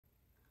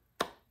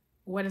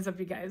What is up,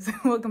 you guys?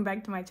 Welcome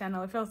back to my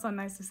channel. It feels so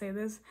nice to say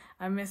this.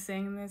 I miss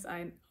saying this.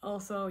 I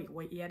also,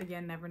 wait, yet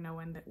again, never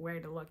know where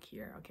to look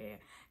here, okay?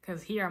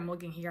 Because here I'm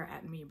looking here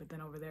at me, but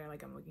then over there,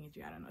 like, I'm looking at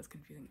you. I don't know, it's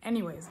confusing.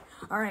 Anyways,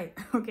 all right,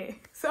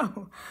 okay.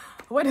 So,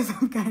 what is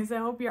up, guys? I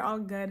hope you're all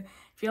good.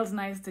 Feels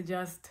nice to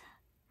just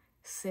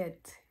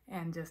sit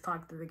and just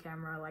talk to the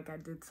camera like I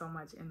did so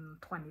much in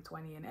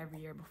 2020 and every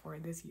year before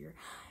this year,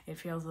 it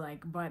feels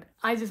like. But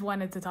I just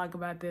wanted to talk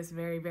about this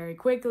very, very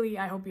quickly.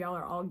 I hope y'all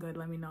are all good.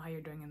 Let me know how you're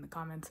doing in the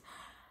comments.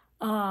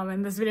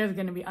 And this video is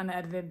going to be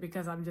unedited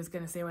because I'm just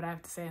going to say what I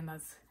have to say, and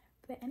that's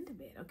the end of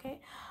it,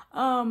 okay?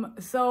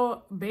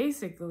 So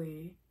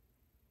basically,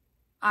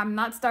 I'm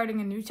not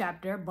starting a new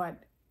chapter,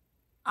 but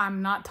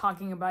I'm not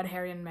talking about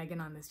Harry and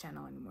Meghan on this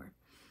channel anymore.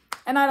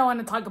 And I don't want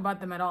to talk about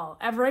them at all,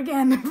 ever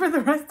again, for the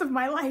rest of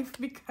my life,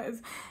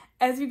 because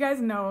as you guys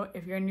know,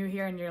 if you're new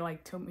here and you're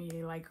like to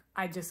me, like,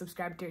 I just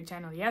subscribed to your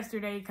channel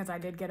yesterday because I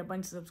did get a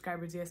bunch of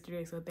subscribers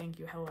yesterday, so thank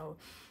you, hello.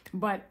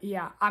 But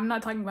yeah, I'm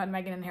not talking about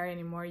Meghan and Harry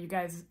anymore. You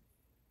guys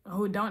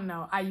who don't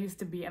know, I used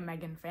to be a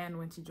Meghan fan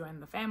when she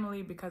joined the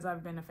family because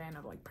I've been a fan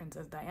of like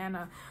Princess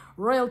Diana,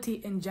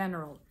 royalty in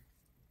general,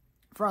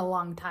 for a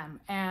long time.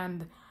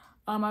 And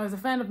I was a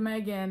fan of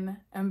Meghan,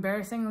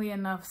 embarrassingly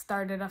enough,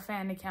 started a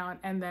fan account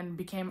and then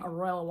became a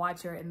royal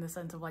watcher in the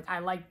sense of like, I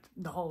liked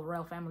the whole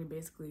royal family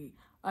basically,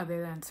 other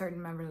than certain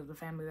members of the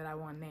family that I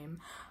won't name.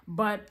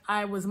 But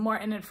I was more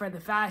in it for the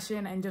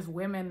fashion and just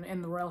women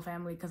in the royal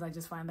family because I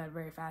just find that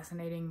very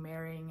fascinating,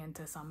 marrying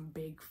into some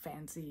big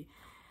fancy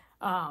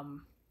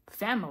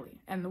family.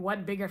 And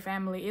what bigger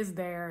family is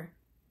there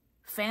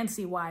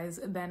fancy-wise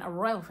than a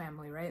royal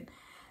family, right?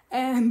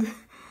 And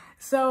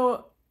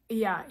so,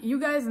 yeah, you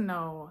guys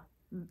know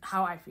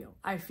how I feel.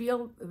 I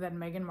feel that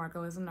Meghan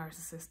Markle is a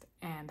narcissist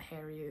and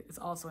Harry is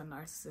also a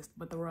narcissist,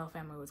 but the royal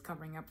family was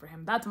covering up for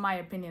him. That's my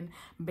opinion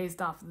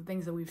based off the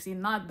things that we've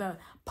seen, not the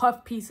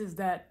puff pieces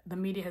that the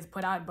media has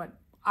put out, but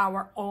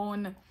our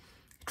own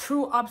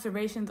true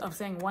observations of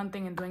saying one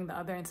thing and doing the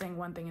other and saying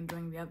one thing and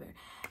doing the other.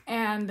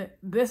 And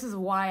this is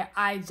why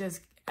I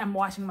just am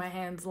washing my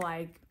hands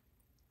like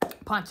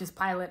Pontius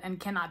Pilate and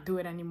cannot do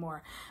it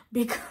anymore,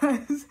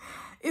 because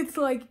it's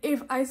like,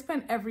 if I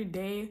spent every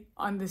day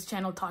on this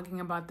channel talking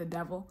about the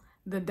devil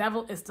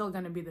is still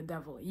going to be the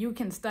devil. You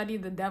can study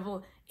the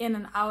devil in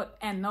and out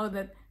and know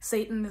that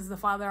Satan is the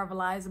father of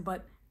lies,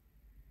 but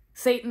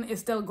Satan is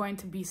still going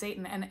to be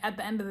Satan. And at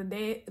the end of the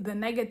day, the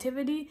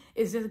negativity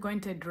is just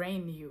going to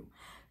drain you.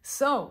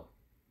 So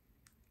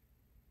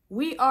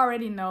we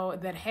already know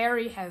that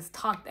Harry has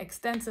talked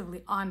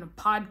extensively on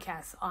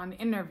podcasts, on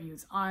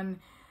interviews, on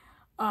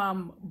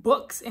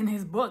books, in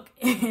his book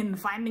in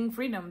Finding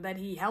Freedom that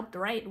he helped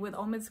write with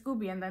Omid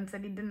Scooby and then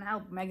said he didn't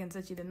help. Meghan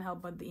said she didn't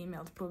help, but the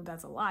emails prove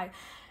that's a lie.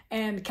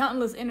 And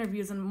countless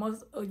interviews and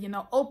most,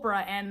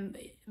 Oprah and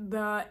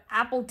the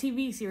Apple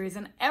TV series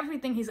and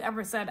everything he's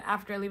ever said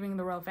after leaving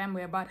the royal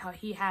family about how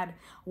he had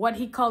what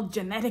he called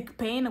genetic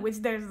pain, which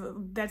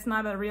that's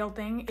not a real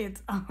thing.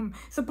 It's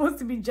supposed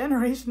to be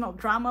generational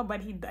trauma,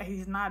 but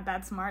he's not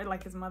that smart,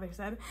 like his mother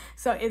said.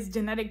 So it's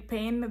genetic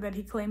pain that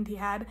he claimed he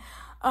had.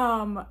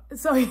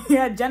 So he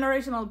had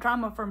generational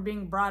trauma from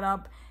being brought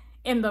up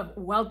in the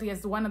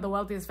wealthiest, one of the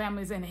wealthiest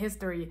families in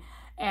history,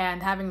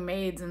 and having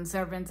maids and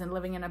servants and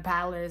living in a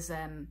palace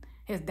and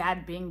his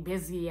dad being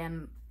busy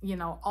and,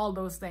 all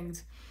those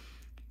things.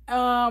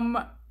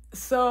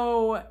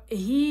 So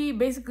he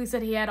basically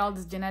said he had all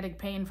this genetic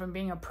pain from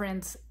being a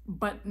prince,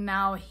 but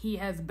now he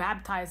has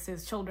baptized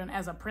his children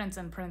as a prince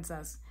and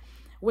princess,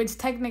 which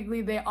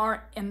technically they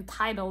are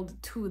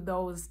entitled to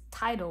those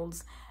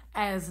titles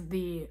as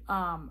the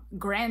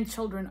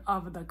grandchildren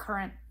of the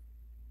current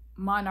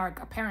monarch,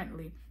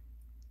 apparently.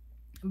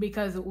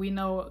 Because we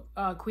know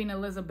Queen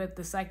Elizabeth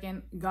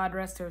II, God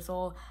rest her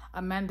soul,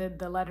 amended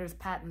the letters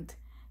patent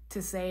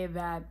to say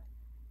that,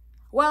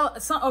 well,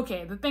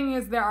 okay, the thing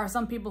is, there are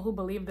some people who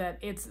believe that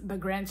it's the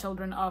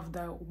grandchildren of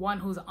the one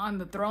who's on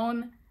the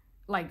throne,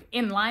 like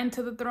in line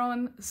to the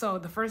throne, so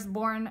the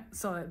firstborn,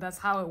 so that's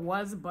how it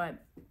was,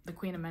 but the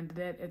Queen amended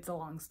it. It's a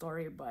long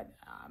story, but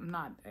I'm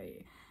not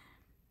a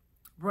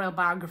royal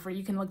biographer.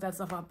 You can look that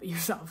stuff up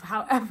yourself.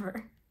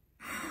 However,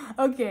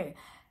 okay,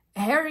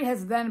 Harry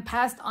has then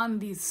passed on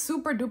these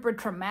super duper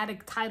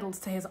traumatic titles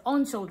to his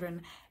own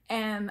children.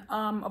 And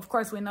of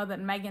course, we know that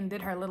Meghan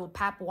did her little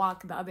pap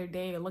walk the other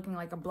day looking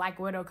like a Black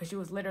Widow because she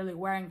was literally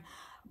wearing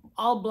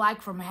all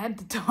black from head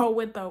to toe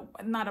with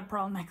not a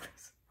pearl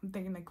necklace. I'm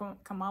thinking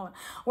of Kamala.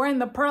 Wearing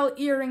the pearl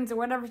earrings or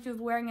whatever she was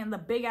wearing, and the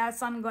big ass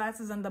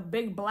sunglasses and the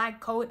big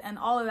black coat and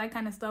all of that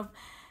kind of stuff.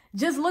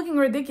 Just looking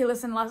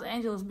ridiculous in Los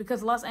Angeles,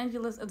 because Los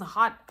Angeles is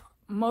hot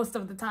most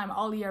of the time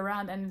all year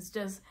round, and it's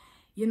just,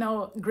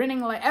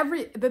 grinning like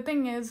the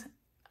thing is,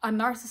 a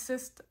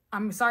narcissist,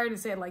 I'm sorry to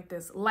say it like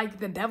this, like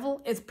the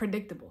devil, is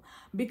predictable,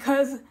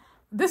 because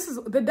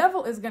the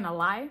devil is gonna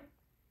lie.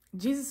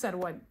 Jesus said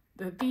what?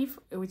 The thief,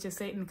 which is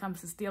Satan,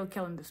 comes to steal,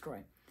 kill, and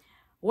destroy.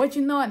 What a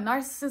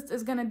narcissist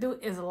is gonna do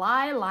is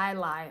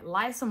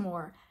lie some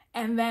more,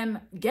 and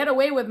then get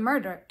away with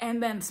murder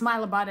and then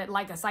smile about it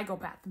like a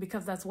psychopath,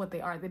 because that's what they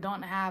are. They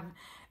don't have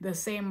the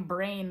same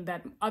brain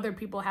that other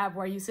people have,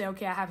 where you say,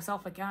 okay, I have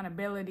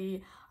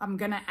self-accountability. I'm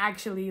going to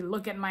actually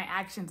look at my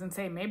actions and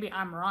say, maybe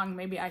I'm wrong.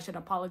 Maybe I should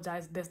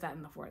apologize, this, that,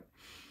 and the fourth.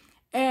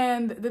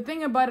 And the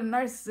thing about a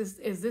narcissist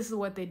is this is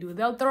what they do.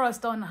 They'll throw a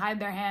stone and hide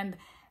their hand.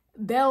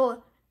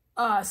 They'll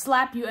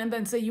slap you and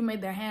then say you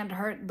made their hand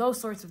hurt, those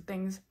sorts of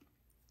things.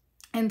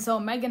 And so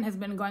Meghan has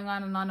been going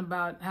on and on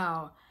about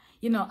how,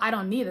 you know, I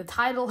don't need a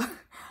title.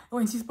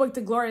 When she spoke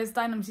to Gloria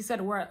Steinem, she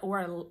said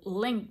we're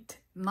linked,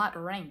 not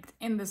ranked,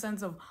 in the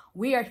sense of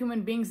we are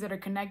human beings that are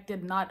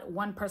connected, not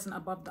one person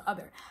above the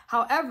other.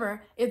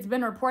 However, it's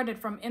been reported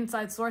from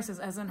inside sources,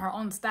 as in her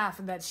own staff,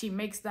 that she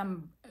makes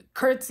them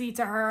curtsy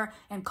to her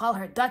and call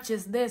her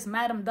Duchess this,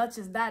 Madam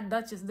Duchess that,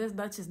 Duchess this,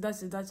 Duchess,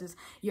 Duchess, Duchess,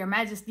 Your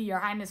Majesty, Your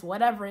Highness,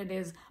 whatever it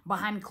is,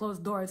 behind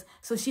closed doors.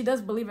 So she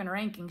does believe in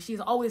ranking. She's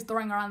always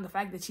throwing around the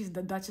fact that she's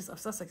the Duchess of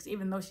Sussex,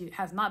 even though she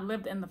has not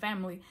lived in the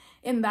family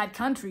in that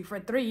country for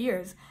 3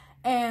 years.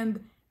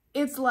 And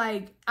it's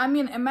like, I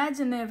mean,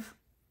 imagine if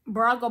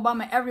Barack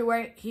Obama,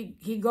 everywhere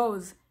he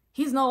goes,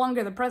 he's no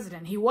longer the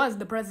president. He was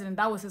the president.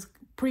 That was his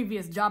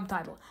previous job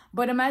title.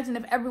 But imagine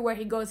if everywhere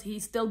he goes,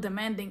 he's still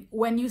demanding,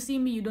 when you see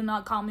me, you do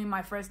not call me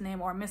my first name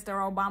or Mr.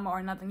 Obama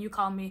or nothing. You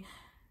call me,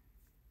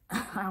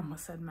 I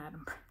almost said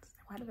Madam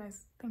President. Why did I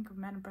think of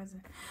Madam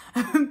President?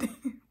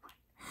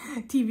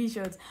 TV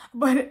shows.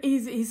 But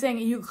he's saying,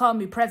 you call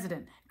me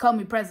president, call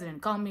me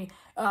president, call me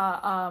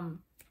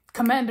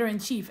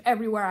commander-in-chief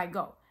everywhere I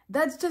go.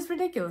 That's just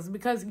ridiculous,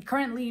 because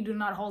currently you do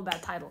not hold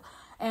that title.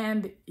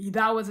 And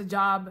that was a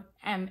job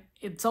and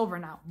it's over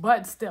now.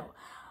 But still,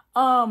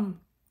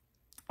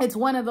 it's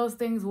one of those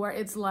things where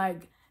it's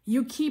like,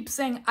 you keep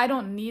saying, I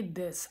don't need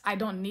this, I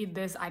don't need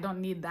this, I don't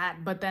need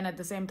that. But then at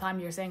the same time,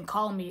 you're saying,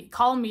 call me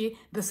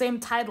the same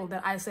title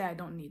that I say I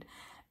don't need.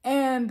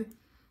 And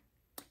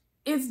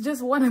it's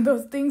just one of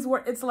those things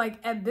where it's like,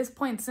 at this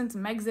point, since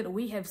Megxit,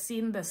 we have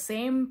seen the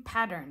same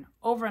pattern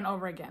over and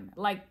over again.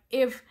 Like,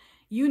 if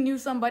you knew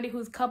somebody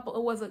whose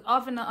couple was an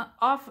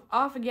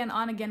off again,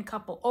 on again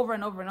couple over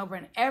and over and over,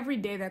 and every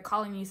day they're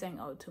calling you saying,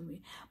 oh, to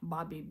me,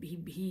 Bobby,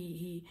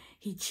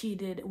 he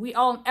cheated.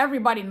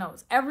 Everybody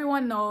knows.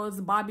 Everyone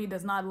knows Bobby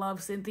does not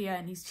love Cynthia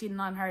and he's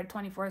cheating on her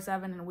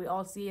 24/7, and we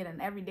all see it.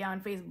 And every day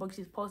on Facebook,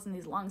 she's posting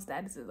these long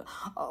statuses.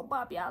 Oh,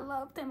 Bobby, I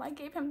loved him. I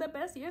gave him the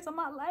best years of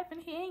my life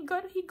and he ain't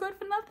good. He good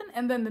for nothing.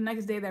 And then the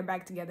next day they're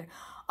back together.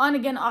 On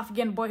again, off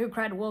again, boy who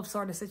cried wolf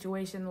sort of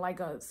situation, like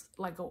a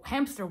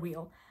hamster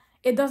wheel.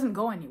 It doesn't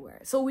go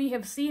anywhere. So we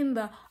have seen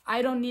the,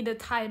 I don't need a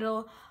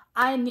title.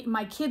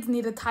 My kids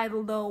need a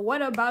title though.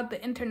 What about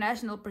the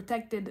international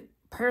protected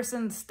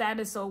person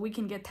status so we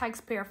can get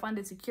taxpayer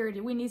funded security?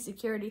 We need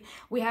security.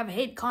 We have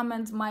hate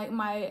comments.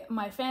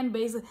 My fan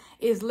base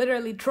is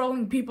literally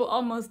trolling people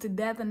almost to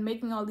death and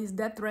making all these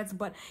death threats.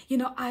 But, you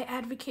know, I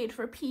advocate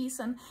for peace,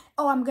 and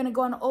oh, I'm going to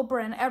go on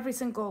Oprah and every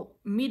single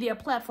media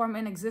platform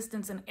in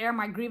existence and air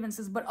my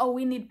grievances. But oh,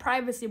 we need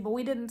privacy. But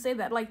we didn't say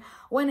that. Like,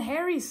 when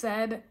Harry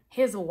said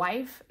his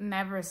wife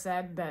never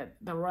said that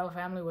the royal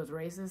family was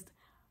racist,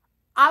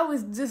 I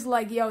was just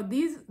like, yo,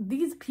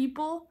 these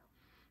people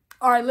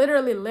are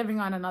literally living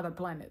on another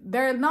planet.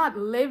 They're not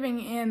living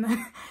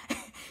in...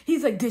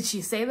 He's like, did she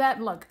say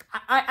that? Look,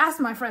 I asked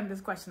my friend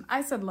this question.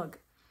 I said, look,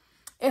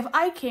 if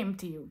I came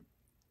to you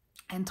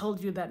and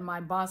told you that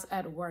my boss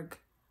at work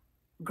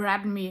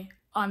grabbed me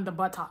on the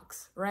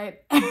buttocks,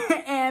 right?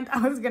 And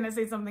I was going to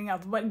say something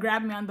else, but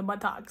grabbed me on the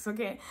buttocks,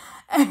 okay?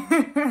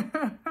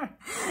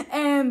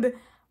 And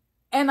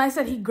I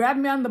said, he grabbed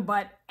me on the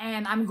butt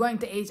and I'm going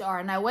to HR.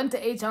 And I went to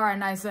HR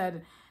and I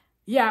said,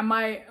 yeah,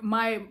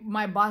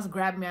 my boss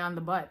grabbed me on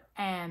the butt,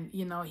 and,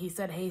 you know, he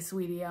said, hey,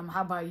 sweetie,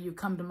 how about you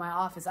come to my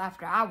office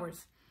after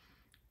hours?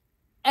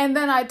 And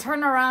then I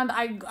turn around,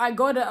 I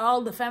go to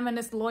all the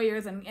feminist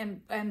lawyers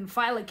and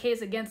file a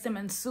case against him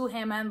and sue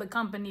him and the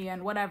company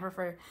and whatever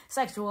for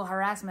sexual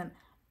harassment.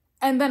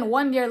 And then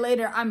 1 year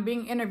later, I'm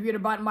being interviewed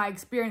about my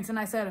experience, and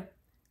I said,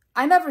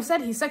 I never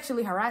said he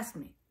sexually harassed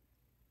me.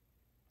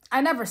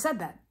 I never said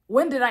that.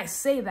 When did I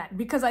say that?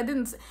 Because I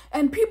didn't.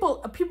 And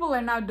people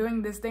are now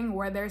doing this thing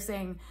where they're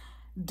saying,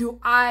 do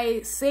I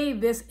say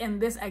this in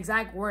this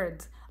exact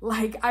words?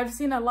 Like, I've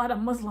seen a lot of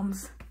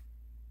Muslims,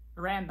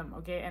 random,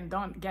 okay? And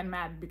don't get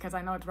mad because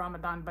I know it's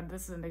Ramadan, but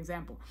this is an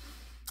example.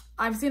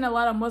 I've seen a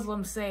lot of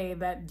Muslims say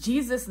that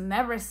Jesus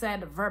never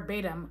said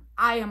verbatim,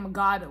 I am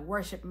God,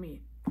 worship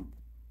me.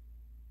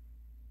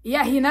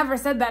 Yeah, he never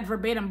said that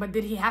verbatim, but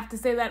did he have to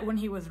say that when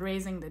he was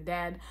raising the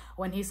dead?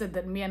 When he said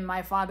that me and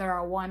my father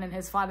are one, and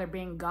his father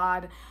being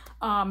God?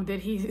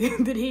 Did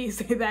he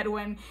say that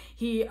when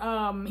he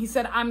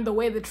said, I'm the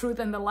way, the truth,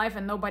 and the life,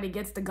 and nobody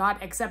gets to God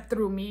except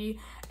through me?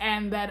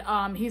 And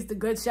that he's the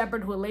good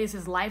shepherd who lays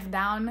his life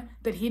down,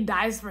 that he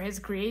dies for his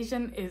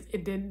creation?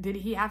 Did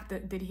he have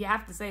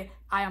to say,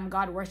 I am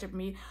God, worship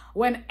me,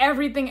 when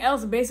everything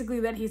else basically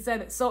that he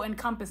said so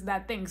encompassed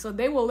that thing? So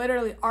they will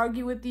literally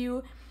argue with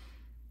you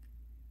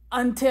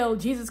until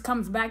Jesus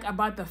comes back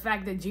about the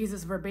fact that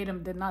Jesus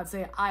verbatim did not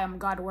say, I am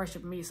God,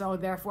 worship me. So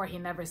therefore he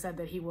never said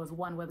that he was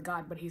one with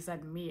God, but he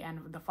said me and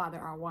the Father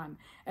are one.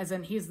 As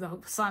in he's the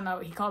son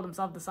of, he called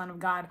himself the Son of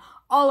God,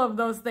 all of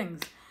those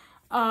things.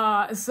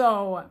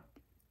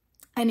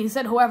 And he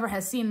said, whoever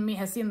has seen me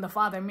has seen the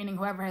Father, meaning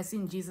whoever has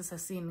seen Jesus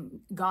has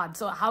seen God.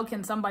 So how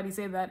can somebody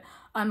say that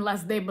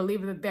unless they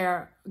believe that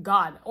they're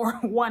God or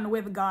one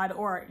with God,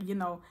 or, you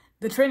know,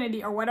 the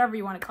Trinity or whatever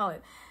you want to call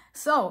it?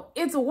 So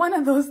it's one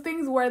of those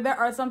things where there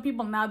are some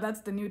people now,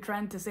 that's the new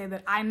trend, to say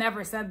that I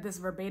never said this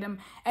verbatim.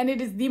 And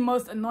it is the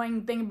most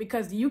annoying thing,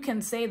 because you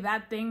can say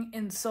that thing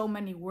in so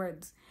many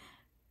words.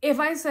 If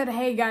I said,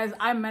 hey guys,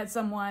 I met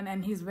someone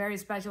and he's very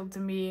special to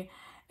me,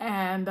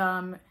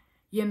 and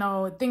you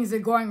know, things are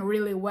going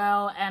really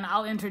well, and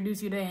I'll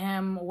introduce you to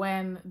him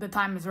when the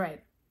time is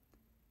right.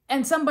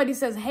 And somebody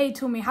says, hey,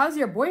 to me, how's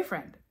your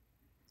boyfriend?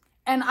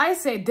 And I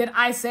say, did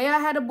I say I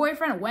had a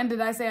boyfriend? When did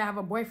I say I have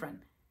a boyfriend?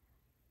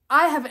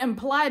 I have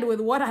implied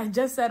with what I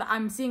just said,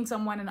 I'm seeing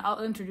someone and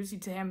I'll introduce you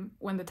to him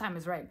when the time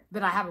is right,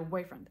 that I have a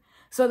boyfriend.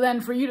 So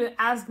then for you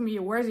to ask me,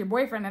 where's your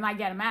boyfriend? And I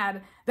get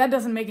mad, that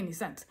doesn't make any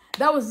sense.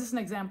 That was just an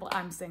example.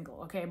 I'm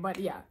single, okay? But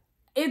yeah,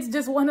 it's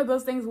just one of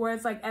those things where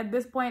it's like, at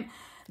this point,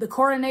 the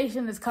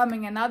coronation is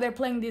coming, and now they're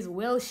playing these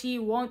will she,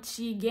 won't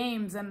she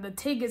games, and the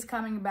TIG is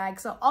coming back.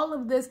 So all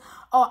of this,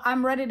 oh,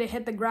 I'm ready to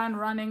hit the ground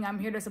running, I'm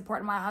here to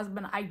support my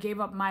husband, I gave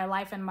up my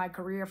life and my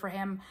career for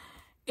him,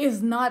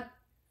 is not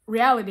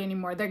reality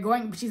anymore.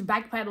 She's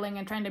backpedaling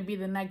and trying to be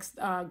the next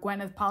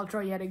Gwyneth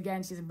Paltrow yet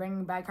again. She's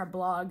bringing back her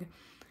blog.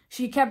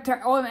 She kept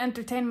her own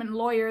entertainment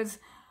lawyers.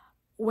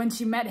 When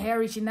she met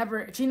Harry, she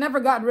never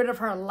got rid of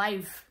her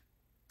life,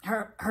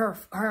 her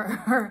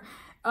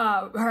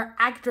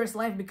actress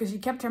life, because she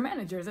kept her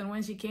managers. And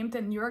when she came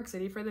to New York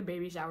City for the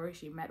baby shower,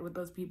 she met with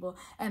those people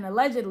and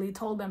allegedly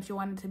told them she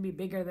wanted to be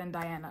bigger than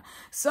Diana.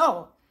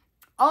 So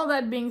all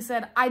that being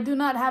said, I do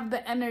not have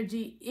the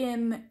energy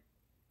in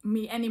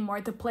me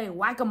anymore to play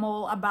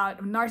whack-a-mole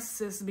about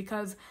narcissists,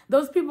 because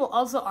those people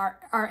also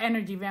are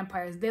energy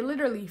vampires. They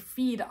literally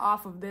feed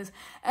off of this.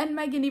 And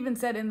Meghan even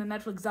said in the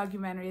Netflix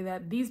documentary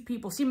that these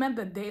people, she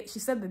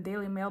said the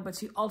Daily Mail, but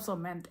she also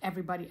meant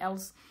everybody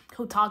else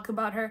who talk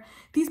about her.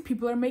 These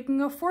people are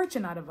making a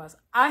fortune out of us.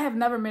 I have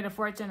never made a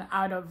fortune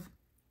out of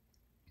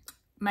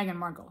Meghan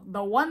Markle.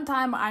 The one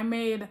time I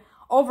made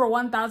over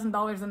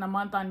 $1,000 in a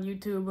month on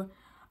YouTube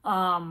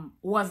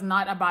was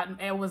not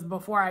about, it was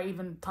before I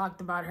even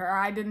talked about her, or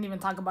I didn't even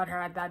talk about her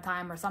at that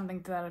time, or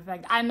something to that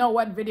effect. I know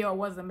what video it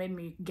was that made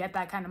me get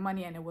that kind of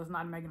money, and it was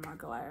not Meghan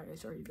Markle, I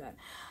assure you that.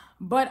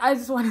 But I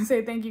just want to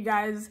say thank you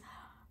guys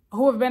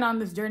who have been on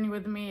this journey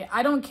with me.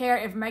 I don't care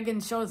if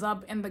Meghan shows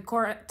up in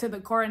to the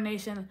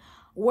coronation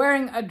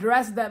wearing a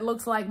dress that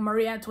looks like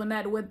Marie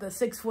Antoinette with the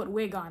 6-foot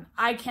wig on.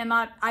 I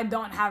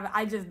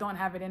just don't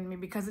have it in me,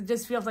 because it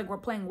just feels like we're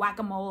playing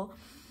whack-a-mole.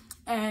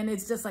 And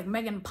it's just like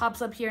Meghan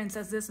pops up here and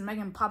says this, and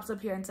Meghan pops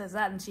up here and says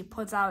that, and she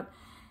puts out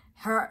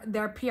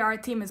their PR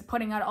team is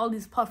putting out all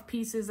these puff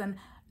pieces. And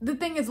the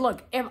thing is,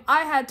 look, if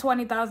I had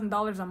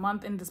 $20,000 a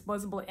month in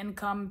disposable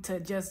income to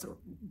just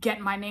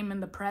get my name in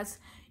the press,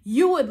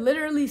 you would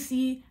literally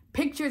see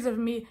pictures of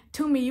me.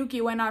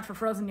 Tumiyuki went out for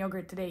frozen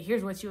yogurt today.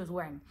 Here's what she was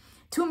wearing.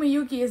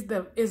 Tumiyuki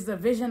is the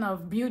vision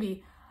of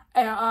beauty,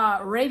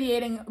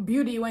 radiating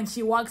beauty when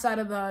she walks out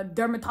of the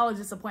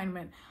dermatologist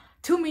appointment.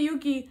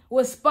 Tumiyuki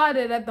was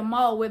spotted at the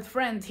mall with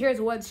friends. Here's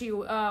what she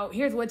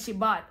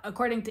bought,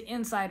 according to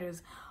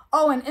insiders.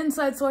 Oh, an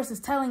inside source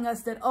is telling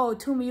us that, oh,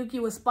 Tumiyuki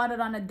was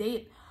spotted on a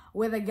date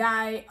with a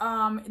guy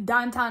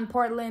downtown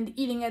Portland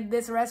eating at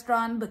this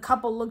restaurant. The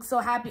couple looks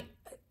so happy.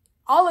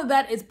 All of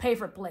that is pay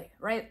for play,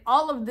 right?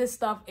 All of this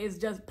stuff is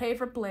just pay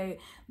for play.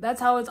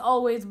 That's how it's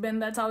always been.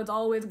 That's how it's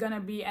always going to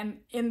be. And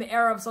in the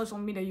era of social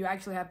media, you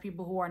actually have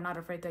people who are not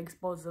afraid to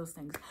expose those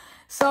things.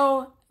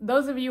 So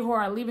those of you who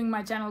are leaving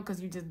my channel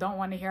because you just don't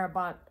want to hear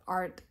about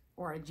art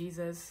or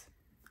Jesus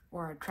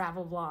or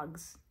travel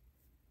vlogs,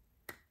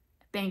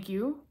 thank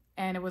you.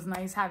 And it was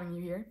nice having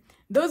you here.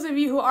 Those of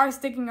you who are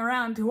sticking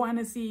around who want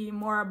to see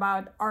more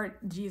about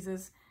art,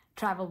 Jesus,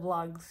 travel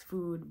vlogs,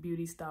 food,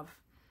 beauty stuff,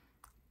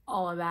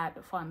 all of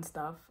that fun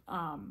stuff,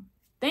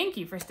 thank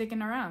you for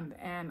sticking around,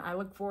 and I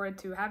look forward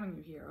to having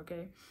you here.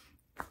 Okay,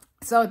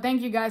 so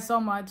thank you guys so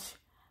much.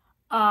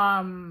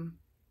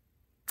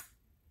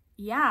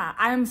 Yeah,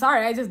 I'm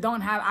sorry, I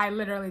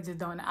literally just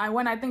don't.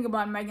 When I think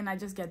about Meghan, I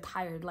just get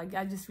tired. Like,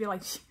 I just feel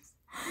like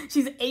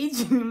she's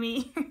aging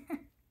me.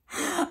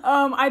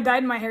 I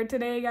dyed my hair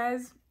today,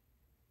 guys,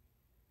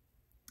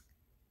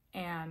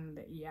 and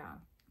yeah,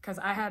 because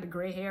I had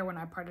gray hair when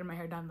I parted my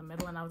hair down the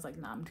middle, and I was like,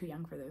 nah, I'm too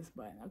young for this.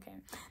 But okay,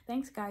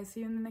 thanks guys, see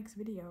you in the next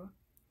video.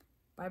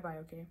 Bye bye.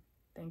 Okay,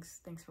 thanks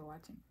for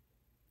watching.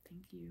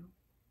 Thank you.